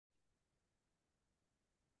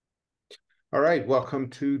All right, welcome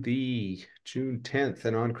to the June 10th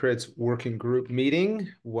AnonCreds Working Group meeting.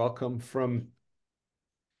 Welcome from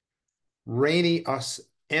rainy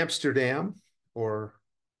Amsterdam, or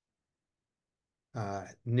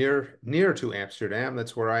near to Amsterdam.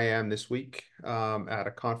 That's where I am this week at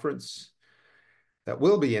a conference that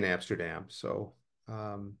will be in Amsterdam. So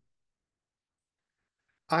I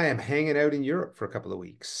am hanging out in Europe for a couple of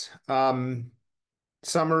weeks.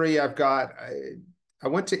 Summary, I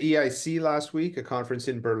went to EIC last week, a conference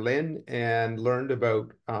in Berlin, and learned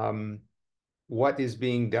about what is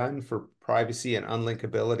being done for privacy and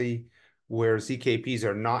unlinkability where ZKPs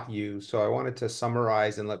are not used. So I wanted to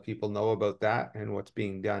summarize and let people know about that and what's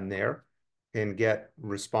being done there and get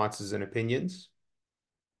responses and opinions.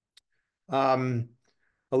 A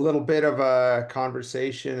little bit of a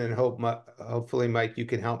conversation, and hopefully, Mike, you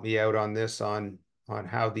can help me out on this on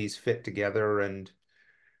how these fit together, and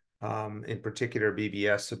in particular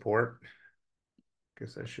BBS support.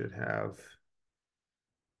 Guess I should have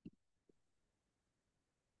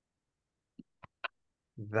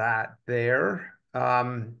that there.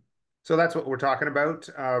 So that's what we're talking about.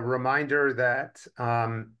 Reminder that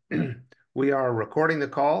we are recording the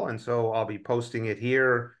call, and so I'll be posting it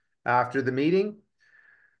here after the meeting.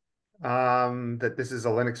 That this is a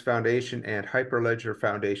Linux Foundation and Hyperledger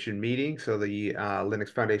Foundation meeting. So the Linux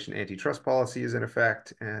Foundation antitrust policy is in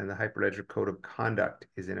effect, and the Hyperledger Code of Conduct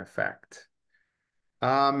is in effect.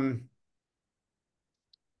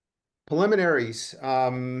 Preliminaries.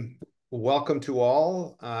 Welcome to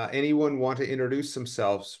all. Anyone want to introduce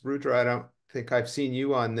themselves? Rudra, I don't think I've seen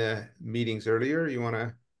you on the meetings earlier. You want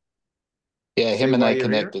to Yeah, say him and why I you're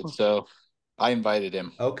here? connected, so I invited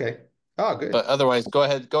him. Okay. Oh, good. But otherwise, go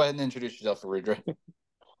ahead and introduce yourself, Rudra.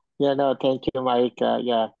 Yeah, no, thank you, Mike.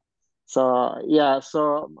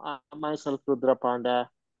 Myself, Rudra Panda.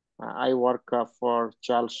 I work for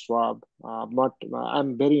Charles Schwab.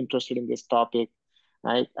 I'm very interested in this topic.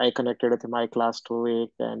 I connected with Mike last 2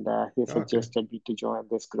 weeks, and he Oh, good. suggested me to join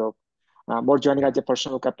this group. More joining Yeah. as a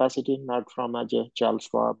personal capacity, not from as a Charles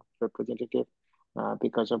Schwab representative,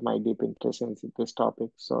 because of my deep interest in this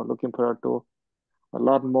topic. So looking forward to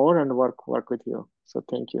learn more and work with you. So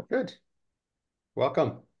thank you. Good.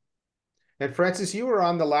 Welcome. And Francis, you were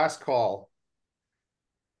on the last call.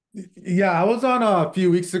 Yeah, I was on a few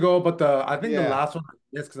weeks ago, but I think the Yeah. last one I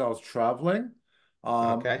missed because I was traveling.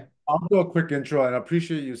 Okay. I'll do a quick intro, and I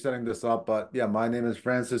appreciate you setting this up. But yeah, my name is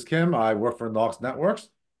Francis Kim. I work for Knox Networks.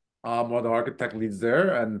 I'm one of the architect leads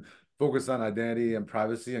there and focus on identity and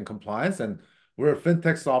privacy and compliance. And we're a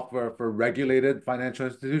fintech software for regulated financial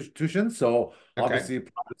institutions. So Okay. obviously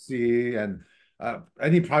privacy and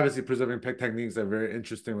any privacy preserving techniques are very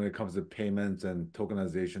interesting when it comes to payments and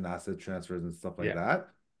tokenization, asset transfers, and stuff like Yeah. that.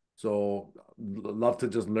 So love to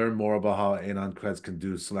just learn more about how AnonCreds can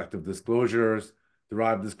do selective disclosures,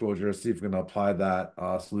 derived disclosures, see if we can apply that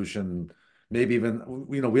solution. Maybe even,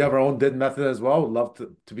 we have our own DID method as well. Would love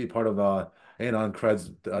to be part of AnonCreds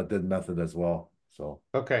DID method as well. So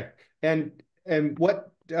Okay. And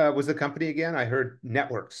what was the company again? I heard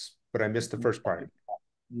networks, but I missed the first part.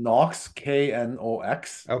 Knox,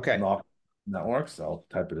 Knox, Okay. Knox Networks. I'll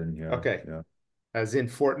type it in here. Okay. Yeah. As in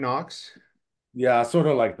Fort Knox. Yeah, sort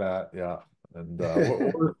of like that. Yeah. And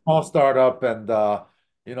we're a small startup, and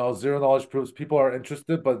zero knowledge proofs. People are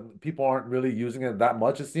interested, but people aren't really using it that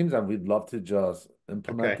much, it seems. And we'd love to just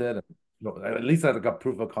implement Okay. it, and, at least like a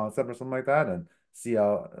proof of concept or something like that, and see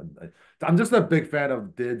how. I'm just a big fan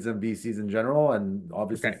of DIDs and VCs in general, and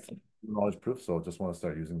obviously Okay. knowledge proof. So just want to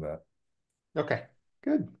start using that. Okay.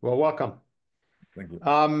 Good. Well, welcome. Thank you.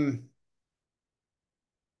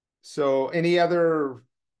 So any other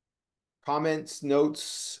comments,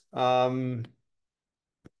 notes, agenda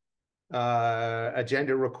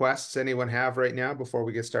requests anyone have right now before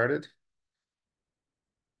we get started?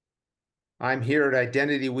 I'm here at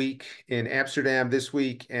Identity Week in Amsterdam this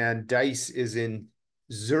week, and DICE is in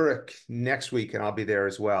Zurich next week, and I'll be there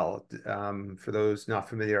as well. For those not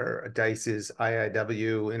familiar, DICE is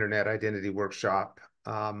IIW, Internet Identity Workshop,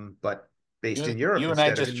 but based in Europe You and I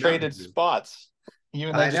instead of just in traded Mountain View. spots. You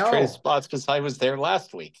and I I just traded know. spots because I was there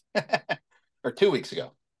last week or 2 weeks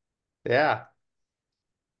ago. Yeah.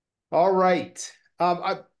 All right.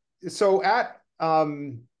 So at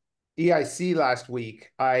EIC last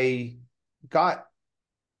week, I got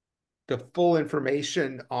the full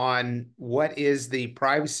information on what is the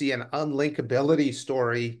privacy and unlinkability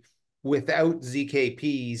story without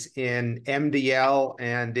ZKPs in MDL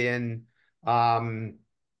and in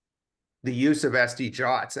the use of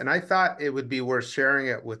SD-JOTs. And I thought it would be worth sharing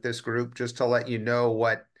it with this group just to let you know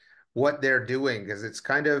what they're doing, because it is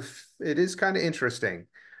kind of interesting.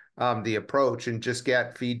 the approach and just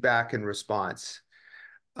get feedback and response.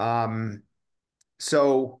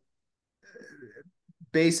 So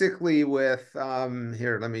basically with,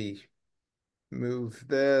 here, let me move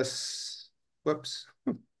this. Whoops.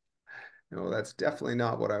 No, that's definitely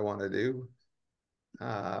not what I want to do.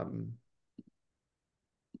 I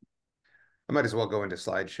might as well go into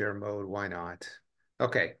slide share mode. Why not?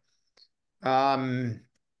 Okay.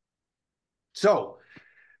 So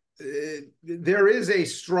there is a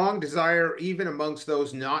strong desire, even amongst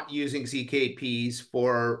those not using ZKPs,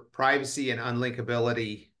 for privacy and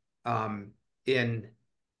unlinkability in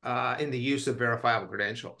the use of verifiable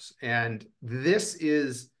credentials. And this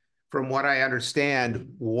is, from what I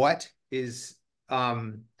understand, what is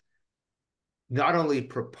not only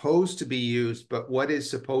proposed to be used, but what is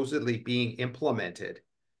supposedly being implemented.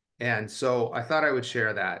 And so I thought I would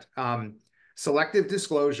share that. Selective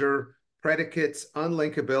disclosure, predicates,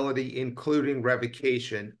 unlinkability, including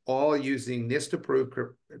revocation, all using NIST-approved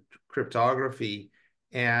cryptography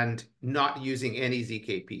and not using any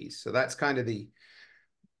ZKPs. So that's kind of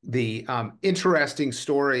the interesting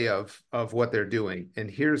story of what they're doing. And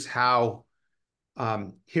here's how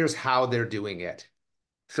they're doing it.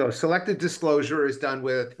 So selective disclosure is done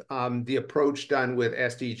with the approach done with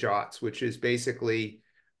SD-JOTs, which is basically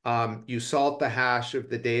you salt the hash of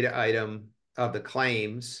the data item of the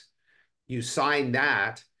claims, you sign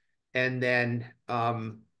that, and then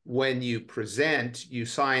when you present, you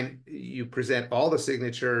present all the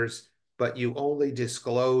signatures, but you only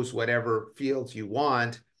disclose whatever fields you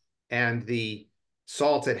want, and the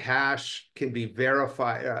salted hash can be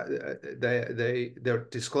verified. The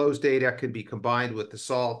disclosed data can be combined with the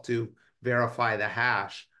salt to verify the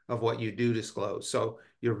hash of what you do disclose. So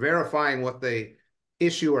you're verifying what the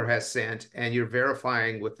issuer has sent, and you're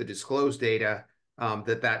verifying with the disclosed data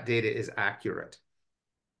that data is accurate.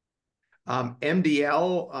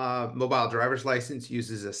 MDL, mobile driver's license,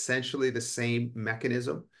 uses essentially the same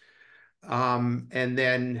mechanism. And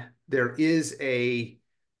then there is a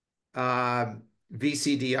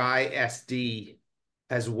VCDI SD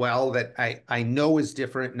as well that I know is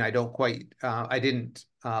different, and I don't quite, I didn't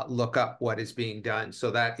look up what is being done.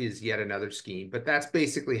 So that is yet another scheme, but that's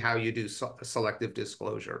basically how you do selective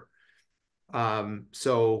disclosure.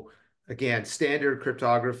 So again, standard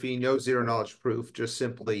cryptography, no zero knowledge proof, just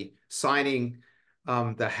simply signing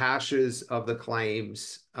the hashes of the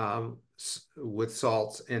claims with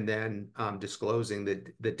salts, and then disclosing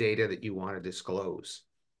the data that you want to disclose.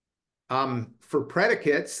 For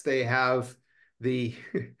predicates, they have the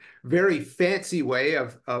very fancy way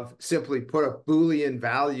of simply put a Boolean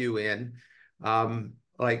value in,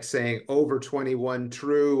 like saying over 21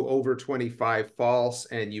 true, over 25 false,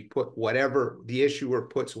 and you put whatever, the issuer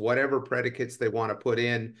puts whatever predicates they want to put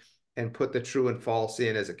in and put the true and false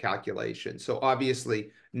in as a calculation. So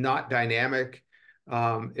obviously not dynamic.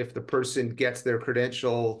 If the person gets their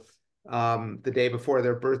credential the day before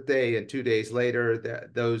their birthday and 2 days later,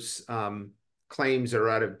 those claims are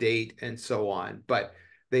out of date and so on. But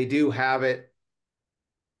they do have it.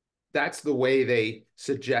 That's the way they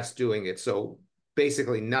suggest doing it. So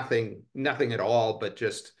basically nothing at all, but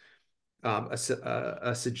just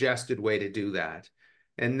a suggested way to do that.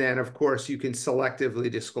 And then, of course, you can selectively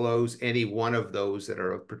disclose any one of those that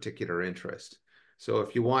are of particular interest. So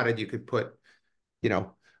if you wanted, you could put,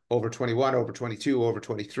 over 21, over 22, over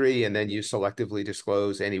 23, and then you selectively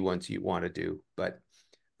disclose any ones you want to do. But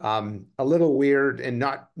a little weird and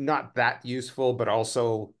not that useful, but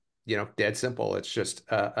also, dead simple. It's just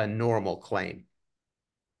a normal claim.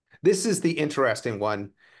 This is the interesting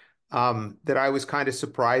one that I was kind of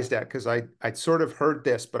surprised at, because I'd sort of heard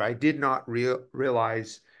this, but I did not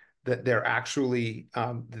realize that there actually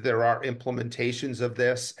there are implementations of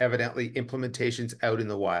this, evidently implementations out in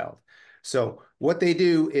the wild. So what they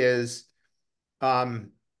do is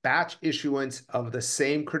batch issuance of the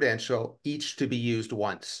same credential, each to be used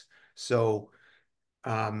once. So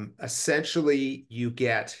essentially you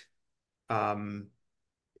get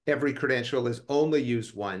every credential is only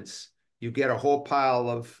used once. You get a whole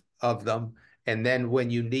pile of them, and then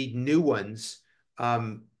when you need new ones,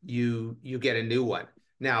 you get a new one.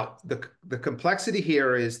 Now, the complexity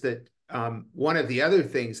here is that one of the other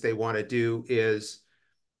things they want to do is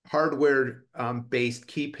hardware-based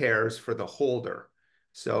key pairs for the holder.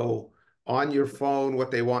 So on your phone, what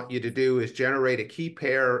they want you to do is generate a key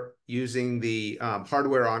pair using the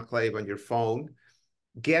hardware enclave on your phone,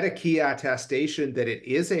 get a key attestation that it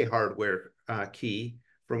is a hardware key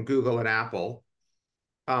from Google and Apple.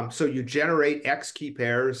 So you generate X key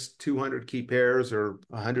pairs, 200 key pairs or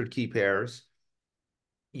 100 key pairs.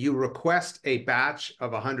 You request a batch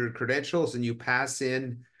of 100 credentials, and you pass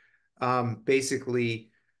in basically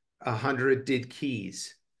 100 DID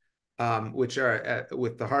keys, which are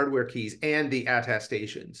with the hardware keys and the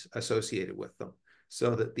attestations associated with them,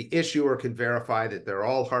 so that the issuer can verify that they're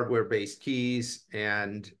all hardware-based keys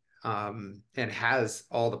and has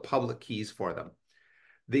all the public keys for them.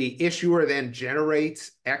 The issuer then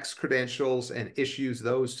generates X credentials and issues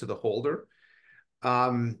those to the holder.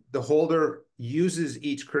 The holder uses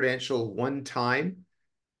each credential one time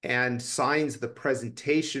and signs the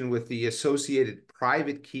presentation with the associated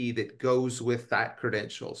private key that goes with that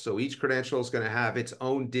credential. So each credential is going to have its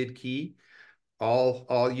own DID key,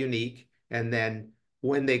 all unique. And then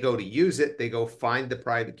when they go to use it, they go find the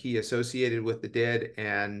private key associated with the DID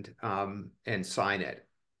and sign it.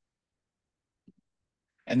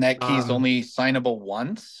 And that key is only signable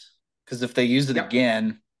once? Because if they use it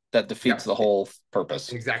again, that defeats the whole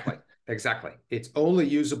purpose. Exactly. It's only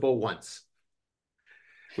usable once,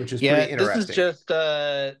 which is pretty interesting. This is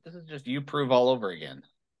just uProve all over again.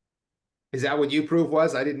 Is that what uProve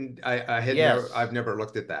was? I've never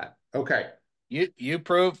looked at that. Okay.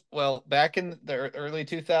 uProve, well, back in the early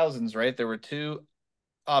 2000s, right? There were two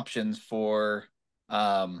options for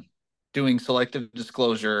doing selective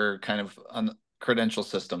disclosure kind of on credential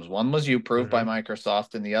systems. One was uProve by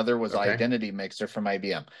Microsoft, and the other was Identity Mixer from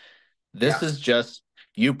IBM. This is just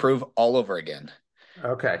uProve all over again.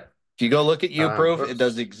 Okay. If you go look at uProve, it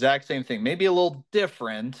does the exact same thing. Maybe a little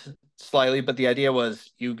different slightly, but the idea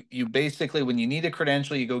was you basically, when you need a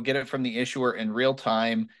credential, you go get it from the issuer in real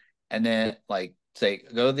time, and then like say,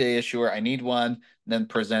 go to the issuer, I need one, then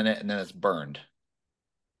present it, and then it's burned.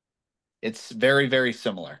 It's very, very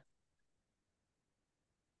similar.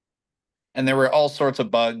 And there were all sorts of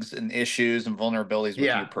bugs and issues and vulnerabilities with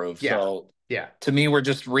uProve. So to me, we're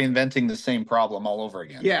just reinventing the same problem all over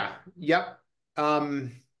again.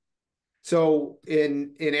 So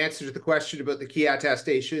in answer to the question about the key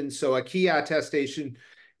attestation, so a key attestation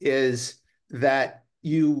is that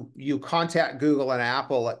you contact Google and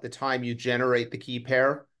Apple at the time you generate the key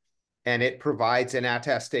pair, and it provides an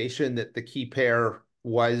attestation that the key pair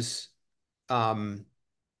was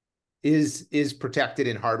is protected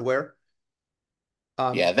in hardware.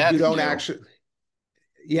 That's you don't actually.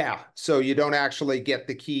 So you don't actually get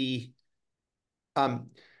the key.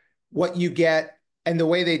 What you get, and the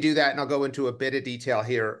way they do that, and I'll go into a bit of detail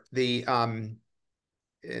here. And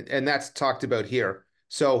that's talked about here.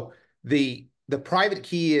 So the private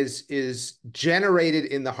key is generated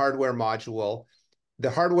in the hardware module. The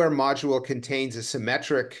hardware module contains a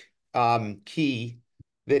symmetric key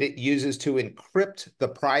that it uses to encrypt the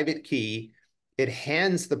private key. It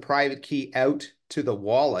hands the private key out to the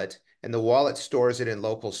wallet, and the wallet stores it in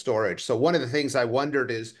local storage. So one of the things I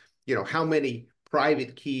wondered is, how many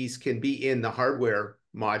private keys can be in the hardware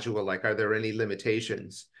module? Like, are there any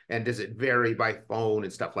limitations? And does it vary by phone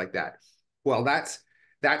and stuff like that? Well, that's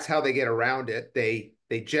how they get around it. They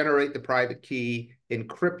generate the private key,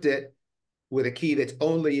 encrypt it with a key that's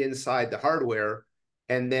only inside the hardware,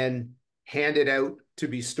 and then hand it out to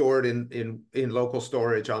be stored in local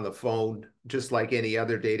storage on the phone, just like any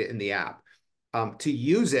other data in the app. To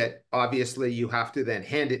use it, obviously, you have to then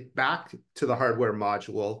hand it back to the hardware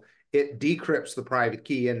module. It decrypts the private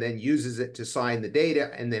key and then uses it to sign the data,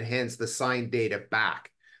 and then hands the signed data back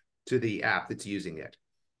to the app that's using it.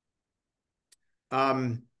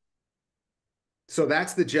 So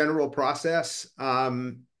that's the general process.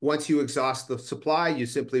 Once you exhaust the supply, you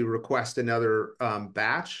simply request another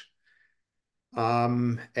batch.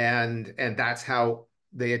 And that's how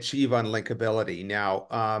they achieve unlinkability. Now,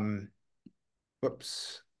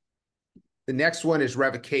 the next one is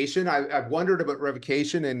revocation. I've wondered about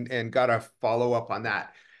revocation and got a follow-up on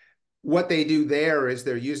that. What they do there is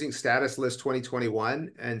they're using status list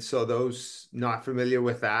 2021. And so those not familiar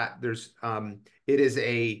with that,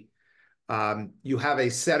 you have a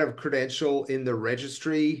set of credential in the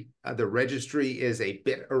registry. The registry is a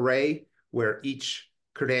bit array where each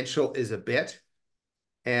credential is a bit.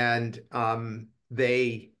 And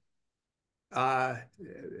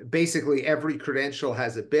basically every credential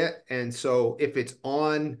has a bit. And so if it's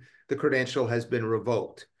on, the credential has been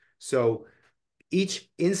revoked. So each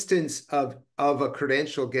instance of a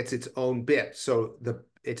credential gets its own bit. So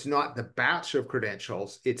it's not the batch of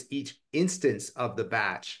credentials, it's each instance of the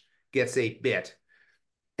batch gets a bit.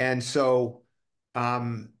 And so,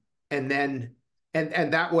 and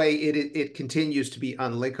that way it continues to be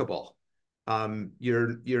unlinkable.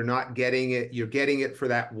 You're not getting it, you're getting it for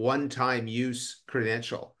that one-time use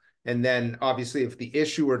credential. And then obviously if the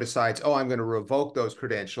issuer decides, oh, I'm going to revoke those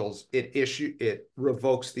credentials, it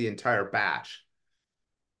revokes the entire batch.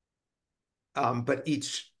 But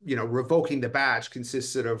revoking the batch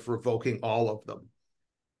consisted of revoking all of them.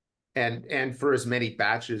 and for as many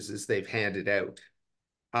batches as they've handed out.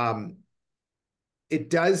 It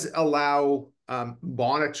does allow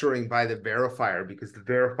monitoring by the verifier, because the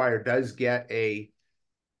verifier does get a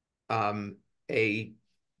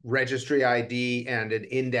registry ID and an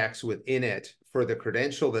index within it for the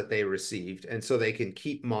credential that they received, and so they can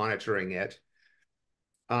keep monitoring it.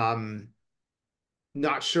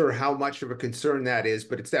 Not sure how much of a concern that is,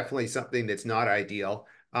 but it's definitely something that's not ideal.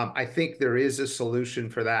 I think there is a solution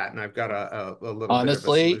for that, and I've got a little bit of a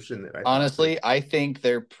solution that I honestly, I think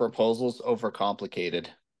their proposal's overcomplicated.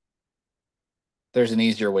 There's an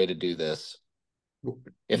easier way to do this.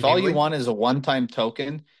 If all you want is a one-time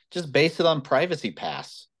token, just base it on Privacy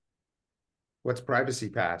Pass. What's Privacy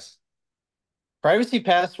Pass? Privacy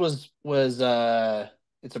Pass was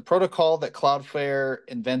it's a protocol that Cloudflare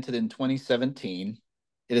invented in 2017.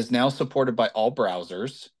 It is now supported by all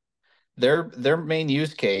browsers. Their main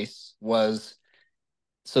use case was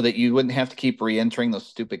so that you wouldn't have to keep re-entering those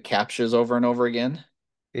stupid CAPTCHAs over and over again.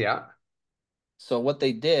 Yeah. So what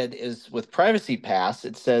they did is with Privacy Pass,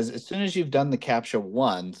 it says as soon as you've done the CAPTCHA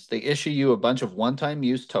once, they issue you a bunch of one-time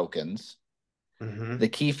use tokens. Mm-hmm. The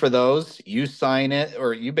key for those, you sign it,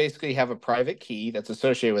 or you basically have a private key that's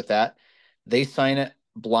associated with that. They sign it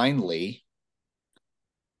blindly.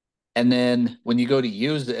 And then when you go to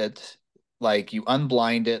use it, like you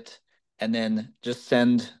unblind it and then just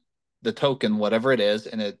send the token, whatever it is,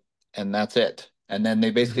 and that's it. And then they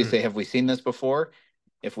basically say, have we seen this before?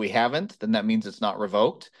 If we haven't, then that means it's not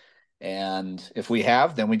revoked. And if we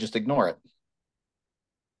have, then we just ignore it.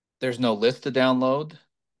 There's no list to download.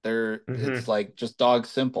 It's like just dog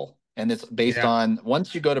simple. And it's based on,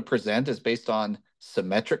 once you go to present, it's based on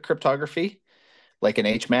symmetric cryptography, like an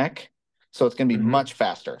HMAC. So it's going to be much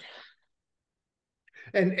faster.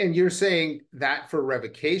 And you're saying that for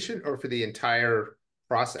revocation or for the entire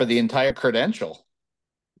process? For the entire credential.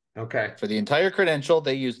 Okay. For the entire credential,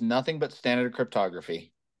 they use nothing but standard cryptography.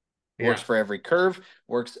 Works for every curve,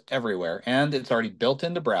 works everywhere, and it's already built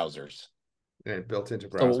into browsers. And built into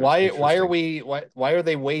browsers. So why are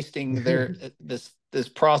they wasting their this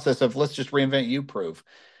process of let's just reinvent uProve?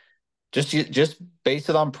 Just base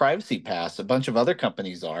it on Privacy Pass. A bunch of other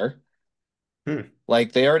companies are.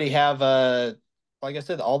 Like they already have like I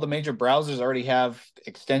said, all the major browsers already have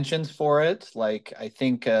extensions for it. Like I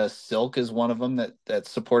think Silk is one of them that's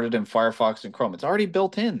supported in Firefox and Chrome. It's already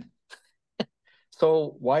built in.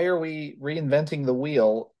 So why are we reinventing the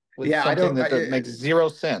wheel with something that makes zero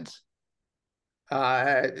sense?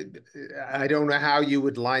 I don't know how you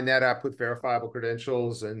would line that up with verifiable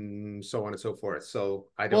credentials and so on and so forth. So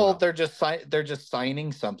I don't know. Well, they're just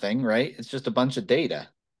signing something, right? It's just a bunch of data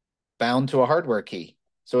bound to a hardware key.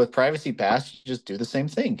 So with Privacy Pass, you just do the same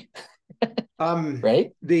thing.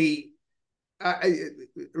 Right?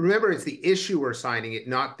 Remember, it's the issuer signing it,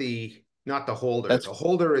 not the holder. The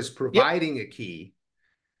holder is providing a key.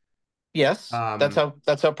 Yes, that's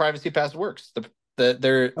how Privacy Pass works. What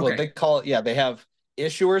they call it, they have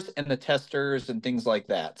issuers and the testers and things like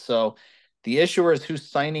that. So the issuer is who's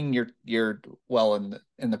signing your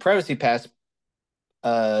in the Privacy Pass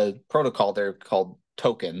protocol, they're called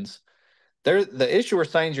tokens. The issuer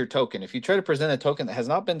signs your token. If you try to present a token that has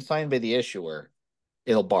not been signed by the issuer,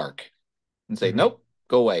 it'll bark and say, nope,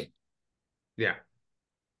 go away. Yeah.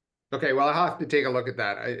 Okay, well, I'll have to take a look at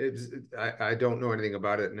that. I don't know anything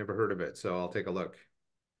about it, never heard of it, so I'll take a look.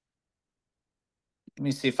 Let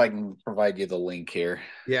me see if I can provide you the link here.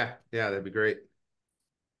 Yeah, that'd be great.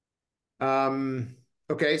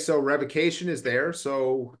 Okay, so revocation is there.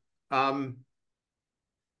 So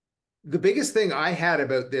the biggest thing I had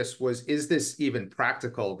about this was, is this even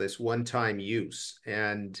practical, this one-time use?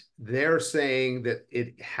 And they're saying that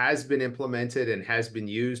it has been implemented and has been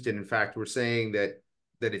used. And in fact, we're saying that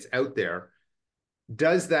it's out there.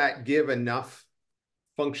 Does that give enough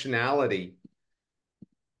functionality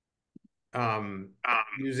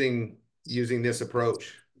using this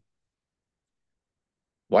approach?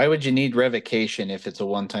 Why would you need revocation if it's a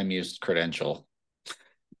one-time use credential?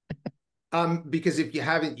 Because if you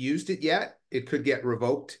haven't used it yet, it could get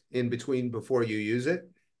revoked in between before you use it.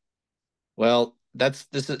 Well, this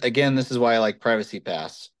is why I like Privacy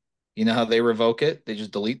Pass. You know how they revoke it? They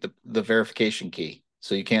just delete the verification key.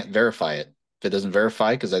 So you can't verify it. If it doesn't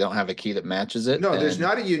verify because I don't have a key that matches it. No, there's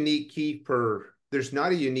not a unique key there's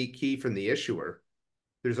not a unique key from the issuer.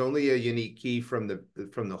 There's only a unique key from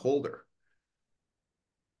the holder.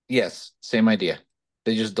 Yes, same idea.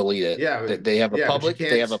 They just delete it. Yeah, they have a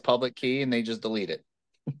public key and they just delete it.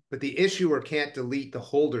 But the issuer can't delete the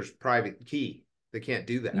holder's private key. They can't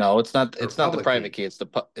do that. No, it's not the private key. It's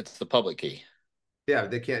the public key. Yeah,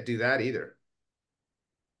 they can't do that either.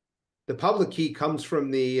 The public key comes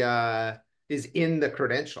from is in the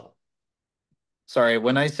credential. Sorry,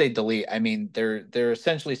 when I say delete, I mean they're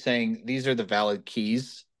essentially saying these are the valid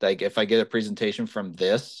keys. Like if I get a presentation from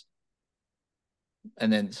this,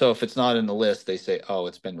 and then so if it's not in the list, they say, oh,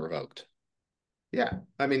 it's been revoked. Yeah,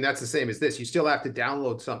 I mean, that's the same as this. You still have to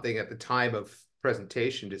download something at the time of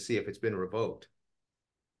presentation to see if it's been revoked.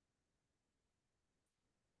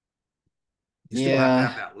 You still have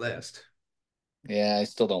to have that list. Yeah, I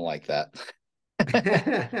still don't like that.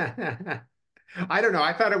 I don't know.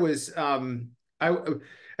 I thought it was I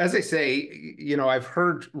as I say, you know, I've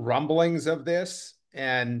heard rumblings of this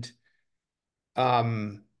and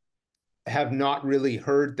have not really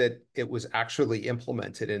heard that it was actually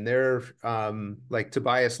implemented. And they're like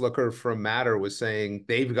Tobias Looker from Matter was saying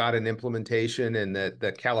they've got an implementation, and that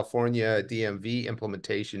the California DMV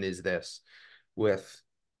implementation is this with,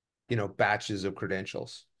 you know, batches of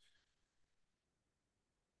credentials.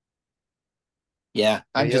 Yeah,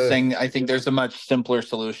 I'm just saying I think there's a much simpler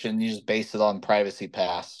solution. You just base it on privacy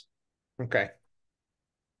pass. Okay.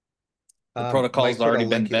 The protocol's already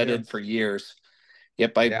been vetted for years.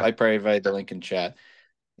 Yep, I provided the link in chat.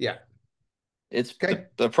 Yeah. It's okay.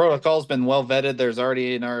 The protocol's been well vetted. There's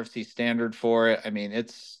already an RFC standard for it. I mean,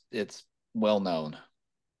 it's well known.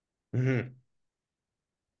 Mm-hmm.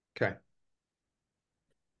 Okay.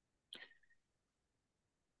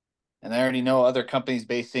 And I already know other companies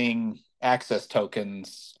basing access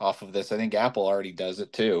tokens off of this. I think Apple already does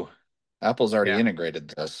it too. Apple's already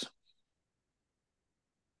integrated this.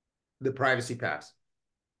 The privacy pass.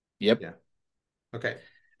 Yep. Yeah. Okay.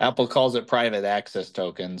 Apple calls it private access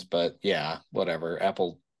tokens, but yeah, whatever.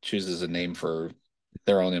 Apple chooses a name for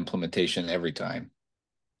their own implementation every time.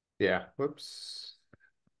 Yeah. Whoops.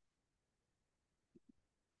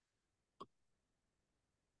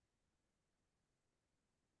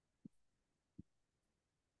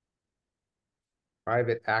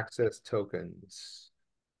 Private access tokens.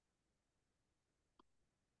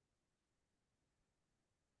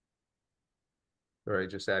 Sorry,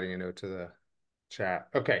 just adding a note to the chat.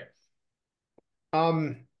 Okay.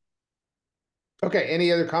 Okay,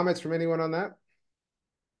 any other comments from anyone on that?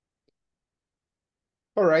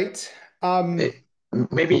 All right.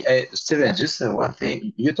 Maybe, Steven, just one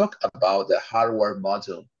thing. You talk about the hardware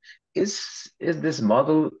module. Is this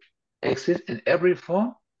model exist in every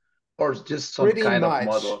phone, or just some Pretty kind of much.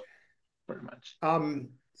 model? Pretty much.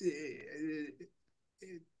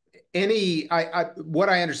 What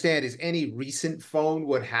I understand is any recent phone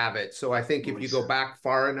would have it. So I think if you go back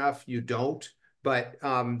far enough, you don't. But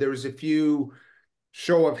there was a few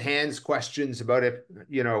show of hands questions about if,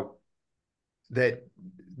 you know, that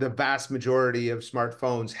the vast majority of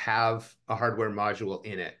smartphones have a hardware module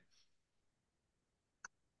in it.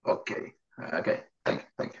 Okay. Okay.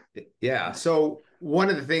 Thank you. Yeah. So one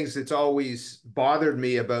of the things that's always bothered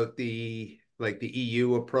me about the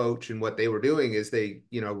EU approach and what they were doing is they,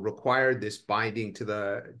 you know, required this binding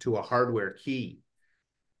to a hardware key.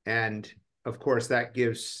 And of course that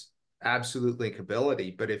gives absolute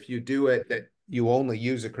linkability. But if you do it that you only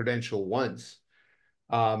use a credential once,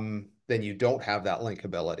 then you don't have that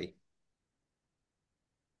linkability.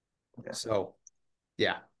 Okay. So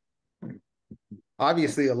yeah.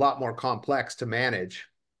 Obviously a lot more complex to manage.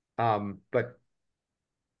 But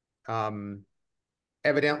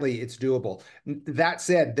evidently it's doable. That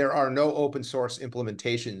said, there are no open source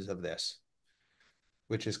implementations of this,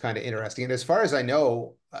 which is kind of interesting. And as far as I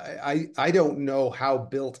know, I don't know how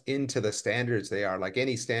built into the standards they are, like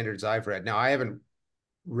any standards I've read. Now, I haven't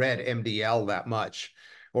read MDL that much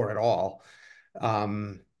or at all.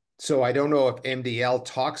 So I don't know if MDL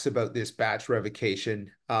talks about this batch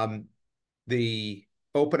revocation. The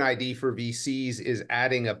OpenID for VCs is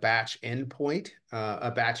adding a batch endpoint,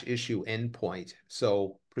 a batch issue endpoint.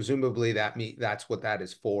 So presumably that's what that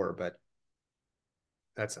is for, but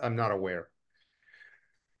I'm not aware.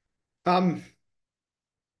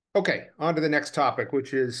 Okay, on to the next topic,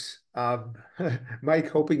 which is Mike,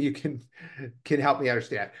 hoping you can help me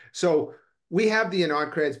understand. So we have the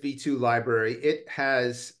AnonCreds V2 library. It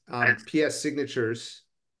has PS signatures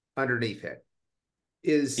underneath it.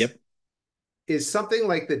 Is something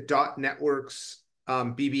like the .networks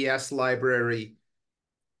BBS library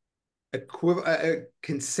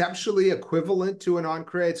conceptually equivalent to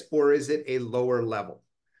AnonCreds, or is it a lower level?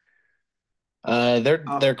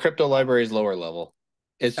 Their crypto library is lower level.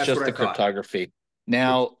 It's just the cryptography.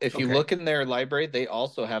 Now, if you look in their library, they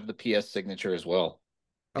also have the PS signature as well.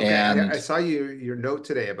 Okay, and I saw your note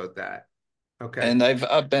today about that. Okay. And I've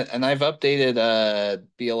updated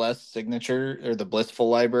BLS signature or the Blissful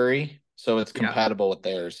library, so it's compatible with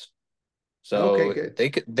theirs. So good.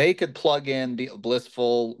 they could plug in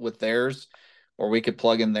Blissful with theirs, or we could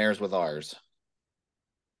plug in theirs with ours.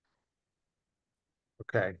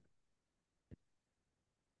 Okay.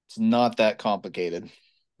 It's not that complicated.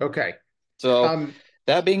 Okay. So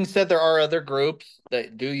that being said, there are other groups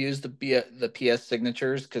that do use the PS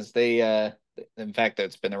signatures because they in fact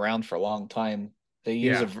that's been around for a long time. They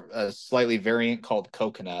use a slightly variant called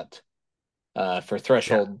Coconut for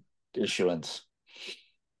threshold issuance.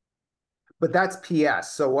 But that's PS.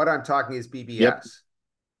 So what I'm talking is BBS. Yep.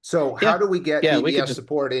 So how do we get Yeah, BBS we could just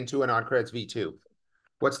support into AnonCreds V2?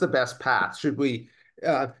 What's the best path? Should we,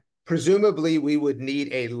 presumably we would need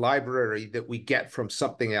a library that we get from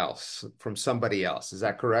something else, from somebody else. Is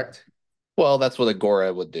that correct? Well, that's what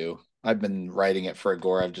Agora would do. I've been writing it for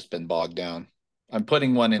Agora. I've just been bogged down. I'm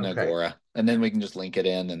putting one in Agora, and then we can just link it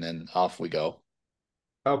in, and then off we go.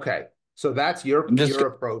 Okay. So that's your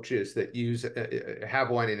approach is that use have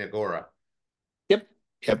one in Agora. Yep.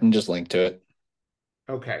 Yep, and just link to it.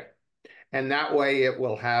 Okay. And that way it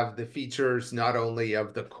will have the features not only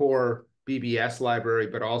of the core BBS library,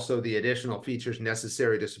 but also the additional features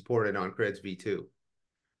necessary to support it on AnonCreds V2.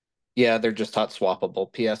 Yeah, they're just hot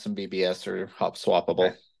swappable. PS and BBS are hot swappable.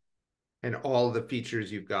 Okay. And all the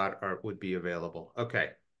features you've got would be available. Okay.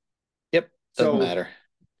 Yep. Doesn't matter.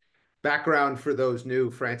 Background for those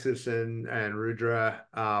new, Francis and Rudra.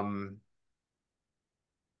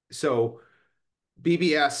 So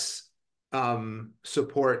BBS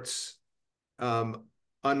supports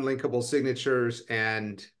unlinkable signatures,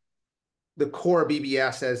 and the core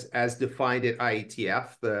BBS as defined at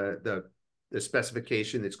IETF, the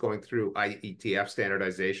specification that's going through IETF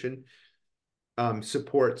standardization,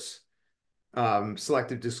 supports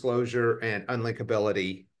selective disclosure and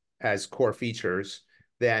unlinkability as core features.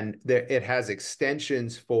 Then it has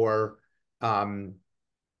extensions for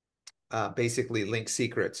basically link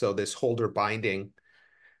secret. So this holder binding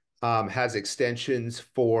has extensions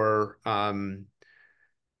for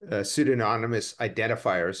pseudonymous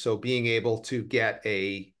identifiers. So being able to get for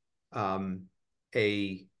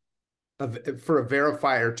a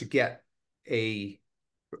verifier to get a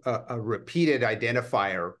repeated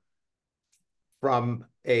identifier from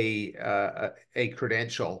a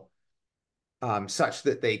credential such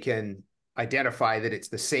that they can identify that it's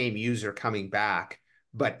the same user coming back,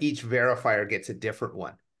 but each verifier gets a different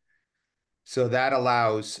one. So that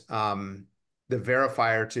allows the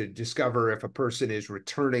verifier to discover if a person is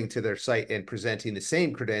returning to their site and presenting the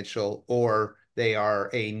same credential, or they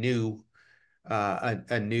are a new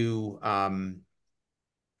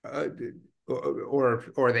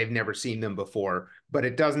or they've never seen them before. But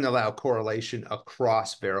it doesn't allow correlation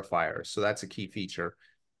across verifiers. So that's a key feature.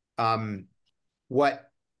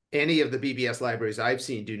 What any of the BBS libraries I've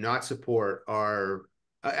seen do not support are,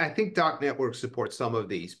 I think Doc Network supports some of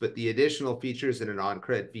these, but the additional features in an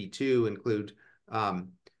AnonCred V2 include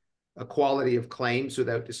equality of claims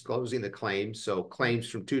without disclosing the claims. So claims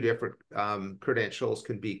from two different credentials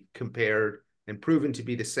can be compared and proven to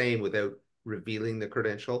be the same without revealing the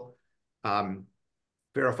credential.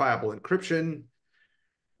 Verifiable encryption,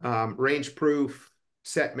 range proof,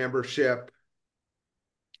 set membership.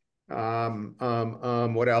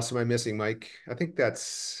 What else am I missing, Mike? I think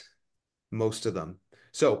that's most of them.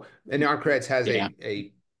 So AnonCreds has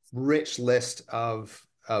a rich list of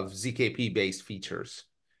ZKP based features.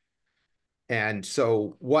 And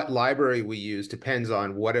so what library we use depends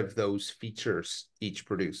on what of those features each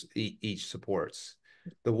supports.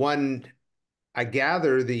 The one, I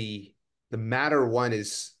gather the Matter one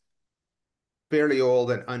is fairly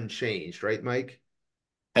old and unchanged, right, Mike?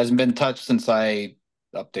 Hasn't been touched since I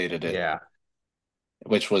updated it. Yeah.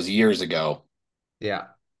 Which was years ago. Yeah.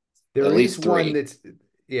 At least three.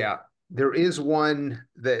 There is one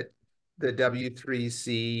that the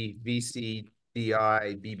W3C VCDI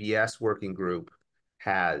BBS working group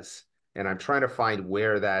has, and I'm trying to find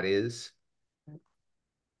where that is.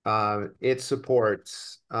 It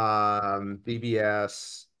supports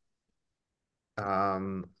BBS,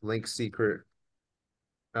 link secret,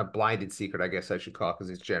 blinded secret, I guess I should call it because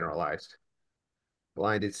it's generalized.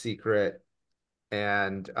 Blinded secret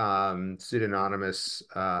and pseudonymous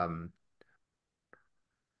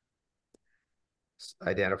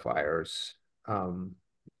identifiers,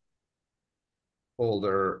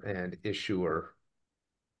 holder and issuer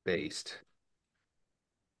based.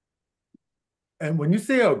 And when you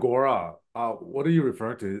say Agora, what are you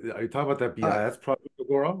referring to? Are you talking about that BIS project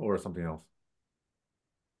Agora or something else?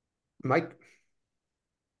 Mike?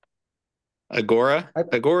 Agora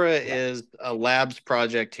is a labs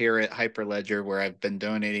project here at Hyperledger where I've been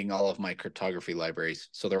donating all of my cryptography libraries.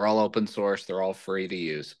 So they're all open source. They're all free to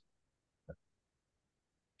use.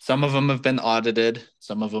 Some of them have been audited,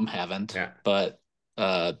 some of them haven't. Yeah. But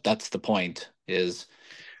that's the point, is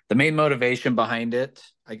the main motivation behind it.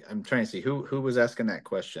 I'm trying to see who was asking that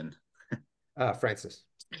question. Francis.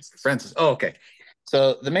 Francis. Oh, okay.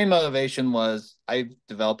 So the main motivation was I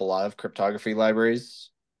develop a lot of cryptography libraries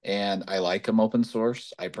and I like them open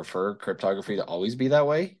source. I prefer cryptography to always be that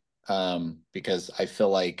way, because I feel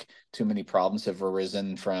like too many problems have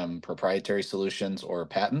arisen from proprietary solutions or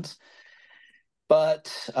patents.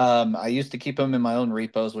 But I used to keep them in my own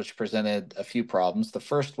repos, which presented a few problems. The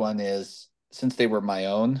first one is, since they were my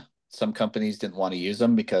own, some companies didn't want to use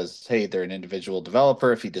them because, hey, they're an individual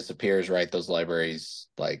developer. If he disappears, right, those libraries,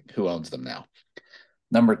 like, who owns them now?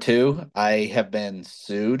 Number two, I have been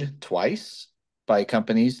sued twice by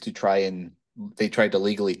companies they tried to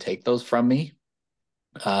legally take those from me.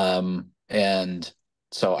 And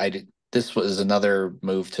so this was another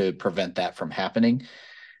move to prevent that from happening.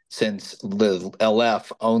 Since the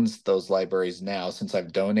LF owns those libraries now, since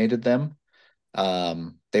I've donated them,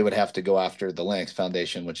 they would have to go after the Linux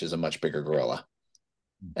Foundation, which is a much bigger gorilla.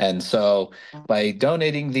 And so by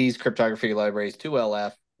donating these cryptography libraries to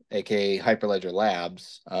LF, aka Hyperledger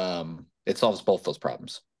Labs, it solves both those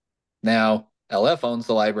problems. Now, LF owns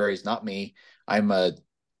the libraries, not me. I'm a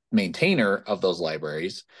maintainer of those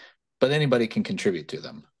libraries, but anybody can contribute to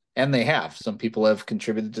them. And they have. Some people have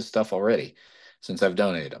contributed to stuff already since I've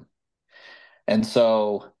donated them. And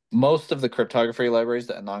so most of the cryptography libraries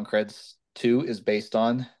that AnonCreds 2 is based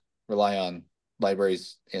on rely on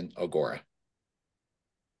libraries in Agora.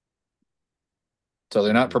 So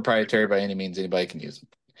they're not proprietary by any means. Anybody can use them.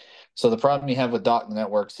 So the problem you have with Doc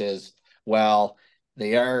Networks is, while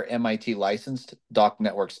they are MIT licensed, Doc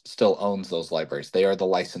Networks still owns those libraries. They are the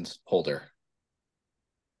license holder.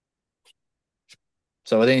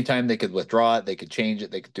 So at any time they could withdraw it, they could change it,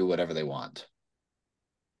 they could do whatever they want.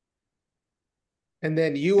 And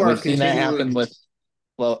then we've seen that happen with,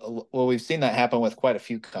 we've seen that happen with quite a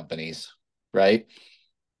few companies, right?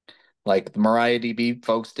 Like the MariaDB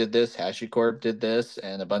folks did this, HashiCorp did this,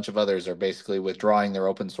 and a bunch of others are basically withdrawing their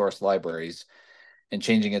open source libraries and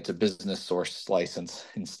changing it to business source license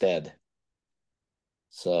instead.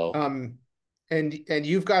 So and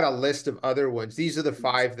you've got a list of other ones. These are the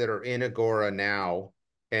 5 that are in Agora now,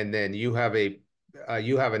 and then you have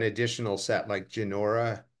an additional set like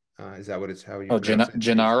Genora. Is that what it's how you pronounce it?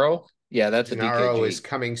 Gennaro? Yeah, that's Gennaro a DKG. is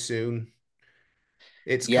coming soon.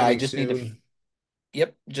 It's yeah, coming I just soon. need to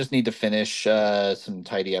Yep, just need to finish some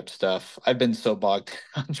tidy up stuff. I've been so bogged.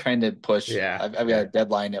 I'm trying to push. Yeah, I've got a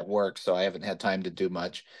deadline at work, so I haven't had time to do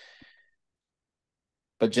much.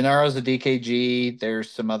 But Gennaro's a DKG. There's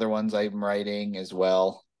some other ones I'm writing as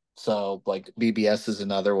well. So like BBS is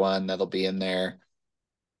another one that'll be in there.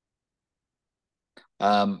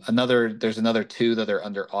 There's another 2 that are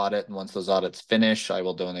under audit, and once those audits finish, I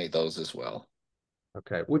will donate those as well.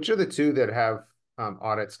 Okay, which are the 2 that have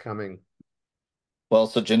audits coming? Well,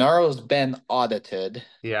 so Gennaro's been audited.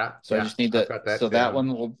 Yeah. So I just need to. That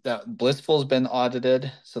one will. That Blissful's been audited.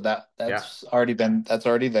 So that's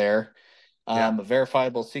already there.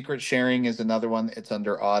 Verifiable secret sharing is another one. It's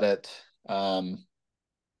under audit. And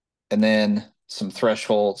then some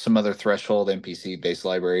other threshold MPC based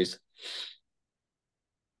libraries.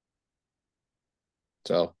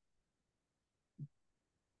 So.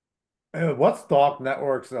 What's Doc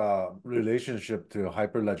Network's relationship to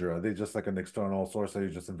Hyperledger? Are they just like an external source that you're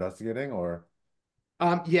just investigating, or?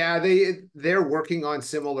 Yeah, they're working on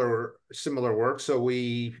similar work. So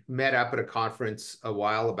we met up at a conference a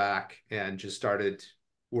while back and just started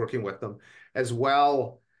working with them as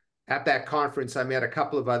well. At that conference, I met a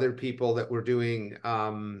couple of other people that were doing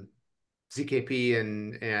ZKP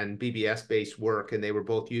and BBS based work, and they were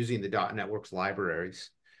both using the .Networks libraries.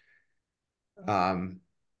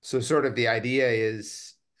 So sort of the idea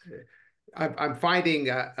is, I'm finding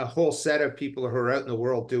a whole set of people who are out in the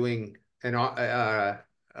world doing various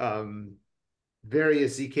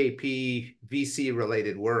ZKP VC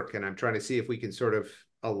related work, and I'm trying to see if we can sort of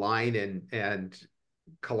align and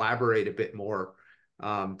collaborate a bit more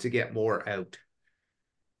to get more out.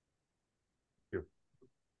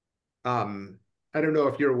 I don't know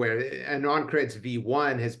if you're aware, AnonCreds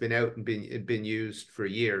V1 has been out and been used for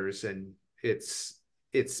years, and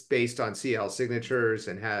it's based on CL signatures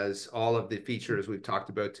and has all of the features we've talked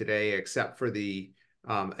about today, except for the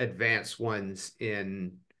advanced ones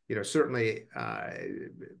in, certainly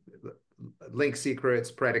link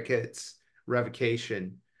secrets, predicates,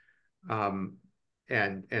 revocation.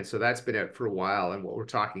 And so that's been out for a while. And what we're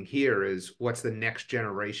talking here is, what's the next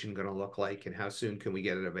generation going to look like, and how soon can we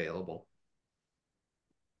get it available?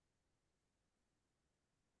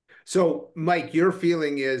 So, Mike, your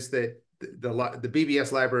feeling is that the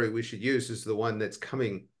BBS library we should use is the one that's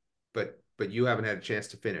coming, but you haven't had a chance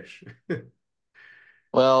to finish.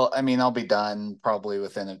 Well, I mean, I'll be done probably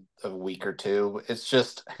within a week or two. It's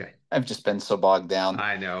just, Okay. I've just been so bogged down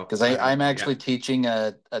I know. because I'm actually teaching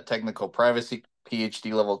a technical privacy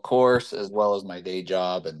PhD level course as well as my day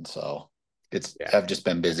job. And so I've just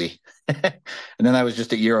been busy. And then I was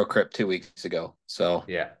just at Eurocrypt 2 weeks ago. So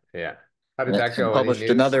yeah. How did that go? Published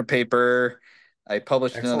another paper. I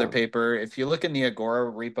published another Excellent. paper. If you look in the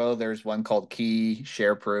Agora repo, there's one called Key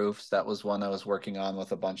Share Proofs. That was one I was working on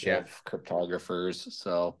with a bunch of cryptographers.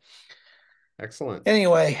 So excellent.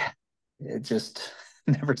 anyway, it just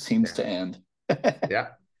never seems to end. Yeah.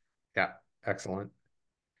 Excellent.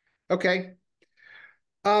 Okay.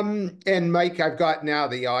 And Mike, I've got now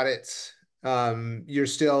the audits. You're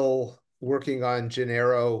still working on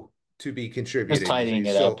Gennaro to be contributed. Just tidying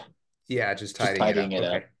it up. Yeah, just tidying it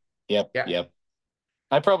up. Okay. Yep.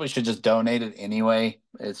 I probably should just donate it anyway.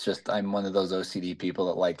 It's just I'm one of those OCD people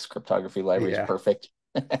that likes cryptography libraries perfect.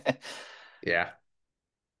 Yeah.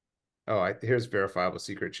 Oh, here's verifiable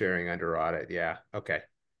secret sharing under audit. Yeah. Okay.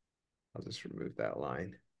 I'll just remove that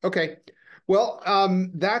line. Okay. Well,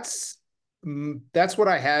 that's what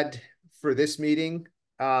I had for this meeting.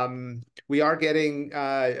 We are getting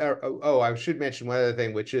I should mention one other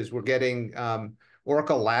thing, which is we're getting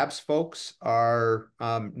Oracle Labs folks are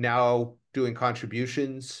now doing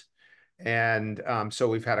contributions. And so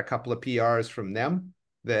we've had a couple of PRs from them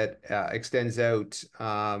that extends out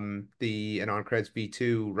the AnonCreds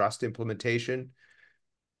v2 Rust implementation.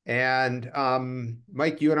 And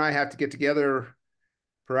Mike, you and I have to get together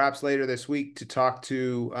perhaps later this week to talk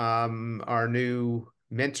to our new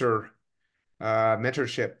mentorship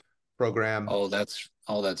program. Oh, that's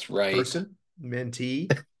right. Person, mentee.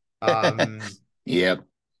 Yep.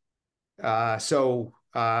 So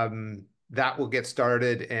that will get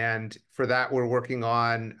started, and for that we're working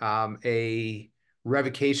on a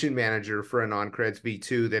revocation manager for AnonCreds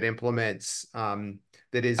v2 that implements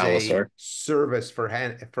that is Alisor. a service for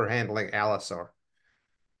handling Alisor.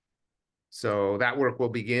 So that work will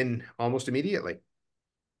begin almost immediately.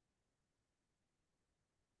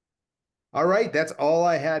 All right, that's all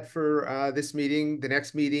I had for this meeting. The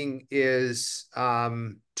next meeting is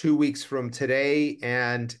 2 weeks from today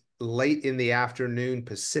and late in the afternoon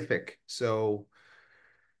Pacific. So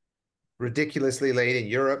ridiculously late in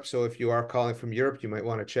Europe. So if you are calling from Europe, you might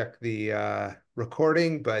want to check the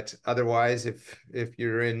recording. But otherwise, if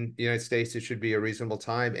you're in the United States, it should be a reasonable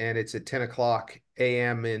time. And it's at 10 o'clock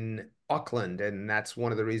a.m. in Auckland. And that's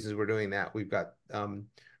one of the reasons we're doing that. We've got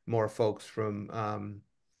more folks from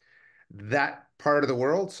that part of the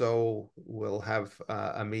world. So we'll have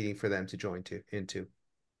a meeting for them to join into.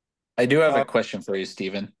 I do have a question for you,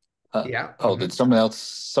 Stephen. Yeah. Oh, did I think someone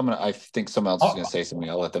else is going to say something.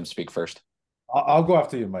 I'll let them speak first. I'll go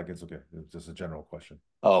after you, Mike. It's okay. It's just a general question.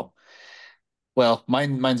 Oh, well,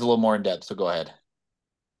 mine's a little more in depth, so go ahead.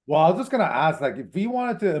 Well, I was just gonna ask, like, if we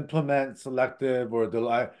wanted to implement selective or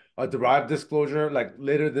derived disclosure like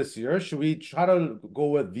later this year, should we try to go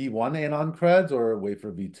with V1 AnonCreds or wait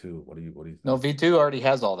for V2? What do you think? No, V2 already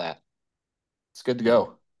has all that. It's good to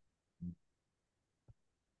go.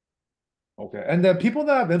 Okay, and then people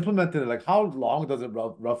that have implemented it, like, how long does it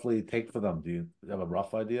roughly take for them? Do you have a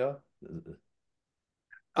rough idea?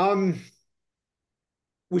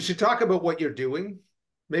 We should talk about what you're doing.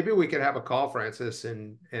 Maybe we could have a call, Francis,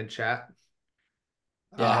 and chat.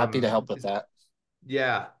 Yeah, happy to help with that.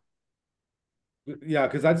 Yeah. Yeah,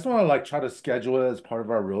 because I just want to like try to schedule it as part of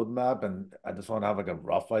our roadmap, and I just want to have like a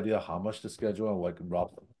rough idea how much to schedule and like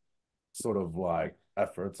rough sort of like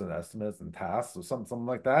efforts and estimates and tasks or something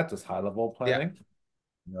like that, just high level planning.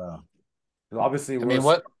 Yeah. Obviously, I mean,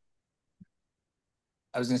 what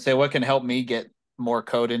I was going to say, what can help me get more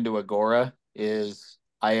code into Agora is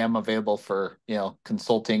I am available for,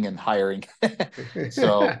 consulting and hiring.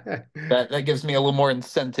 So that gives me a little more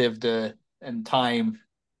incentive and time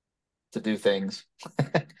to do things.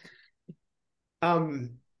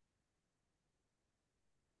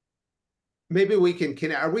 Maybe we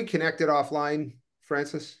can are we connected offline,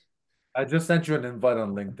 Francis? I just sent you an invite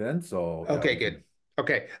on LinkedIn, so okay, good.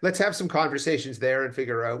 Okay, let's have some conversations there and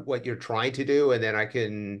figure out what you're trying to do, and then I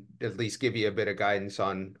can at least give you a bit of guidance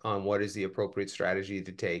on what is the appropriate strategy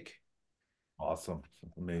to take. Awesome.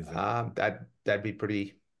 Amazing. That'd be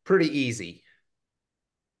pretty easy.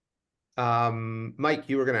 Mike,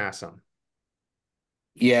 you were going to ask something.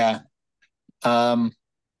 Yeah.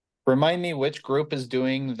 Remind me which group is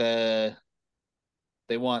doing they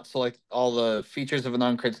want select all the features of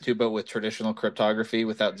AnonCreds 2, but with traditional cryptography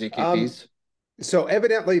without ZKPs? So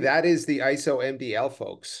evidently that is the ISO MDL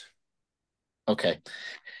folks. Okay.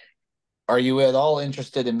 Are you at all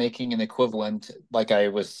interested in making an equivalent like I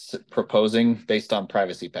was proposing based on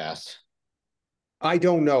Privacy Pass? I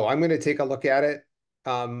don't know. I'm going to take a look at it.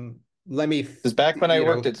 Let me, Because back when I you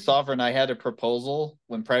worked know, at Sovereign, I had a proposal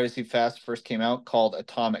when Privacy Pass first came out called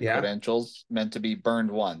atomic yeah, credentials, meant to be burned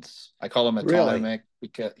once. I call them really atomic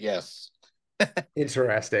because, yes.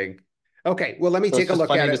 interesting. Okay, well, let me So it's take a just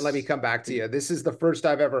look at funny it to and let me come back to you. This is the first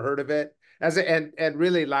I've ever heard of it. And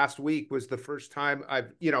really last week was the first time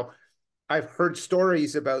I've heard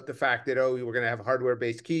stories about the fact that, oh, we're going to have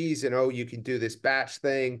hardware-based keys and, oh, you can do this batch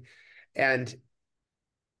thing. And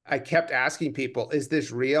I kept asking people, is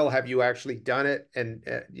this real? Have you actually done it? And,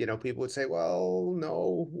 people would say, well,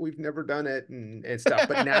 no, we've never done it and stuff.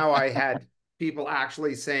 But now I had people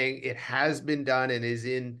actually saying it has been done and is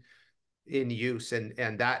in use,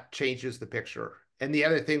 and that changes the picture. And the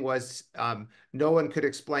other thing was, no one could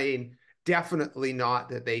explain, definitely not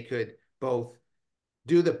that they could both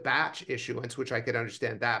do the batch issuance, which I could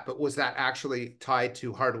understand that, but was that actually tied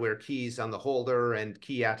to hardware keys on the holder and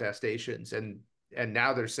key attestations? And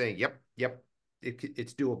now they're saying, yep,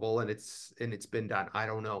 it's doable and it's been done. I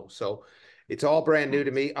don't know. So it's all brand new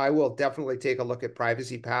to me. I will definitely take a look at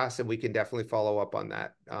Privacy Pass, and we can definitely follow up on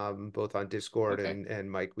that, both on Discord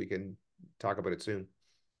and Mike. We can talk about it soon.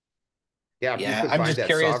 Yeah, if you Yeah, could I'm find just that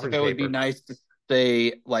curious if Sovereign it would be paper. nice to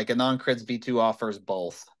say like AnonCreds V2 offers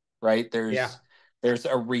both, right? Yeah. There's a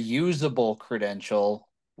reusable credential,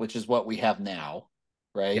 which is what we have now,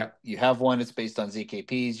 right? Yep. You have one, it's based on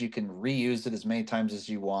ZKPs. You can reuse it as many times as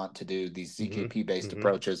you want to do these ZKP based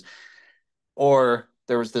approaches. Or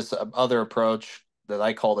there was this other approach that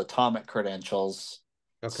I called atomic credentials.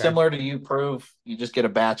 Okay. Similar to UProve, you just get a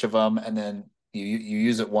batch of them and then you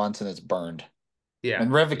use it once and it's burned. Yeah.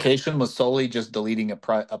 And revocation was solely just deleting a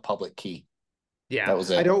public key. Yeah. That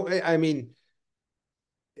was it. I mean,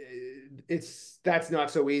 that's not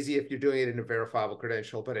so easy if you're doing it in a verifiable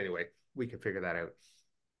credential, but anyway, we can figure that out.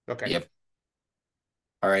 Okay. Yep.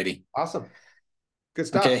 All righty. Awesome. Good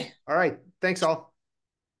stuff. Okay. All right. Thanks all.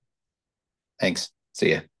 Thanks.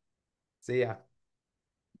 See ya. See ya.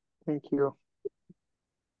 Thank you.